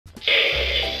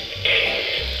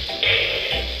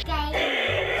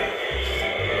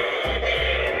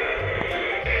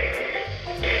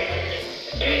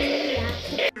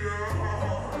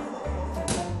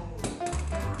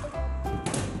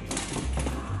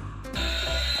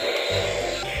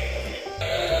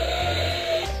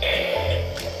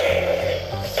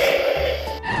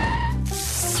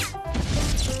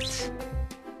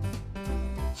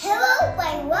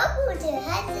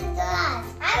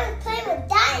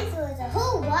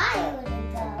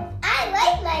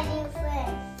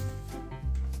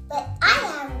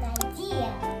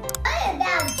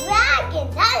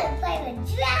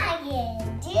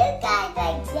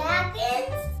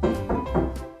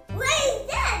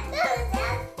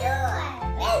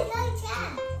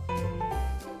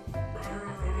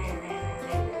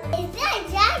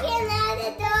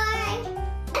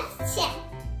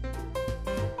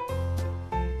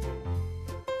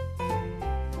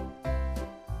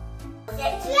the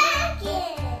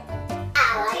dragon!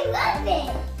 Oh, I love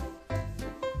it!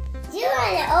 Do you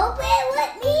want to open it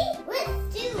with me? Let's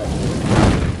do it!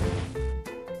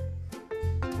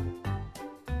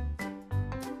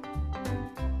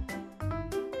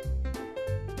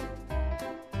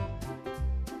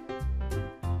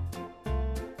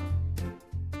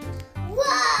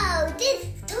 Whoa! This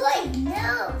toy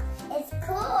knows! It's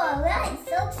cool! I'm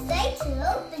so excited to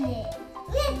open it!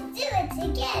 Let's do it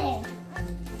together!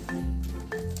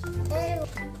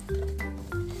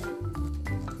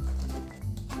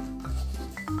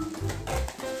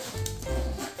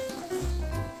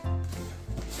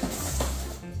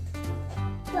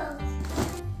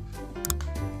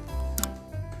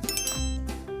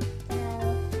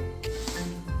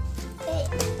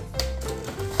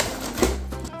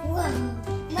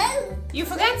 You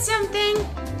forgot something.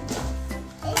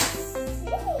 It's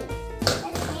silly.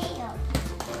 The tail.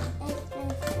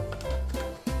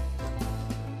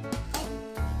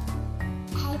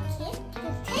 I keep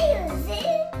the tail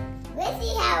in. Let's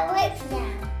see how it works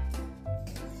now.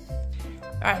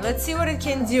 Alright, let's see what it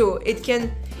can do.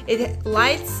 It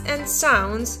lights and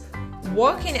sounds,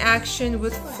 walking action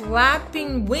with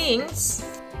flapping wings.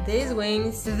 These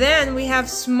wings. Then we have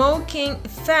smoking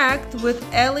effect with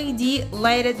LED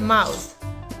lighted mouth.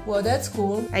 Well, that's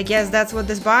cool. I guess that's what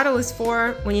this bottle is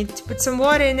for. We need to put some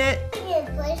water in it. I need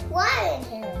to put water in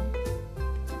here.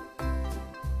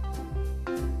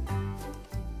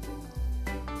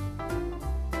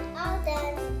 All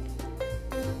done.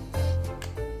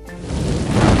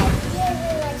 Let's give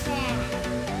it a try.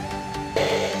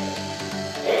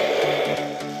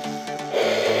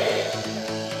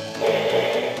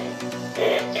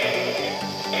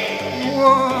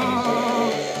 Whoa!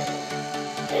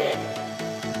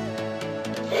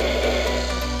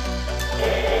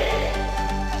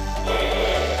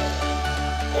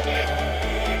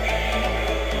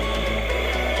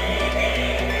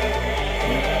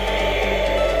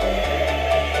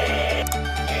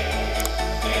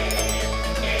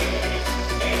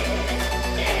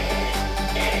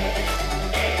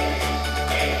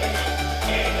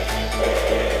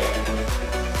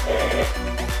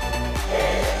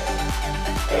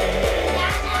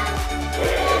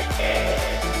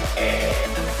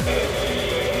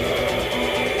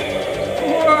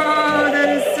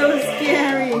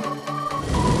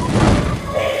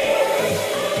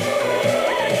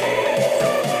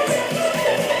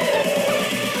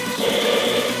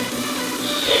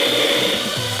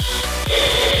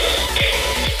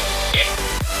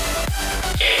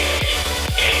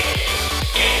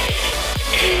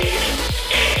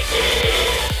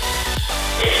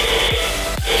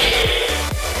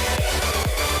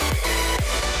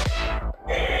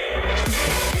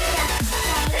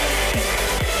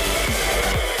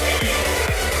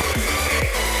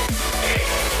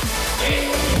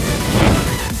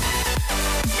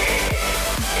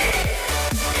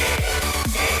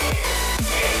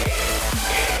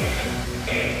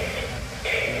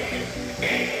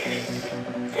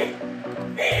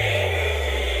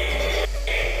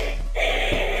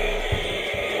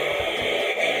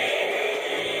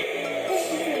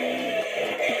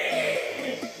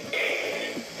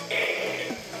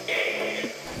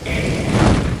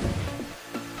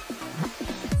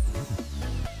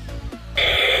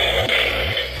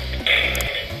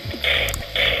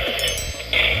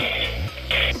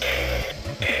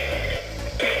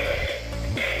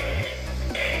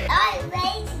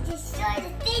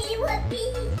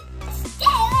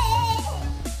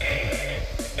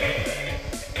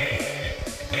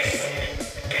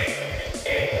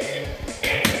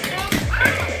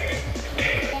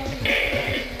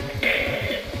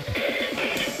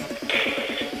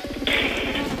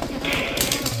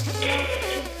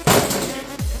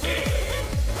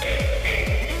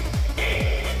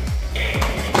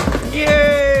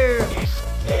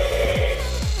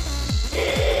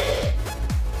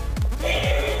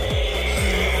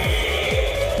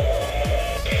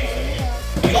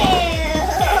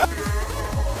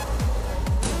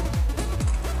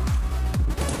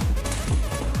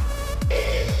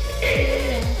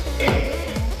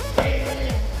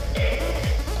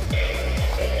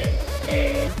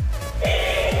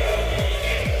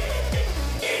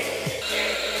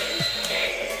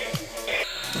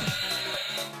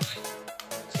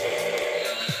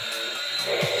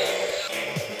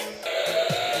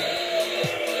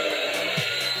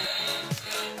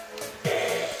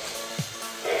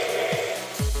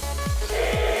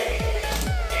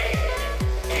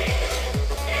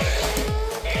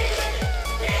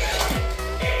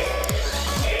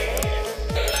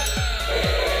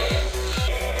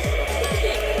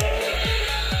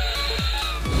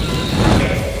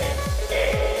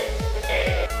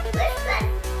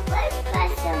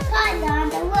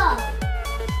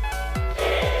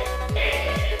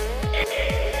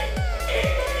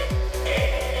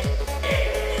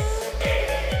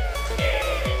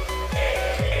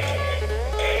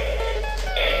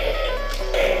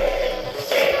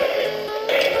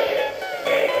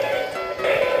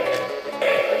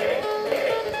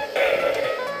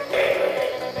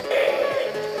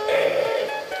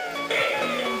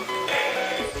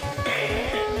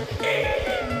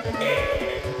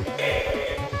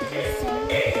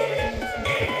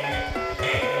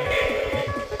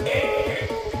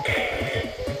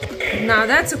 Now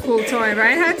that's a cool toy,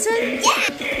 right, Hudson? Yeah.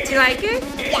 Do you like it?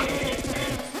 Yeah.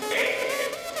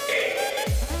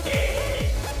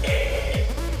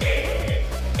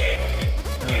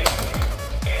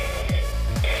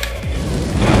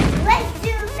 Let's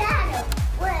do battle.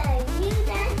 We'll use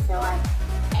that sword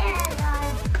and a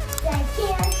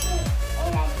gigantic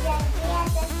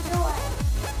sword.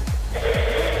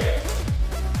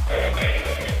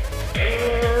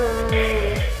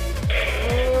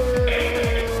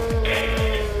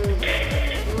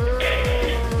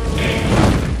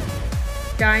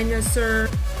 Dinosaur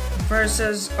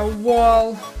versus a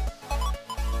wall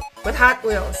with Hot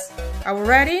Wheels. Are we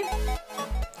ready?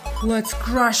 Let's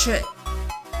crush it.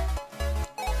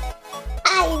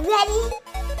 Are you ready?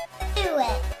 Do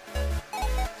it.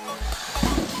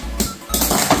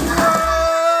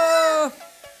 Oh!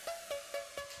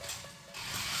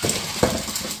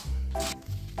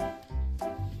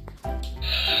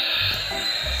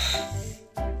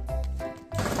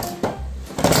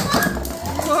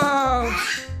 Whoa!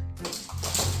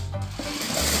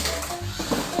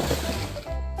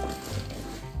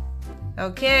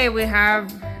 Okay, we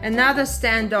have another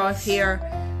standoff here.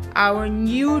 Our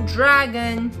new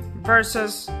dragon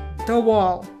versus the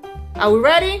wall. Are we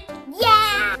ready?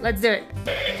 Yeah. Let's do it.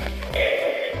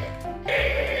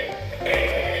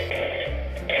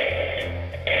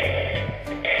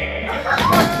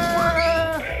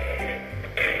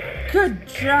 Good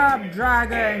job,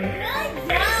 dragon. Good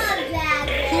job,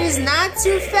 Dragon. He's not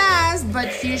too fast, but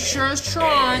he's sure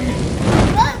strong.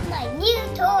 Love my new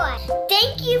toy.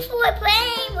 Thank you for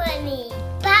playing with me.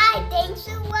 Bye. Thanks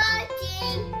for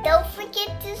watching. Don't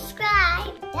forget to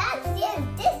subscribe. That's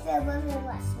it. This is when we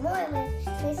watch more.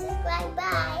 Please subscribe.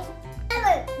 Bye.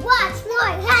 Watch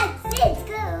more. That's it.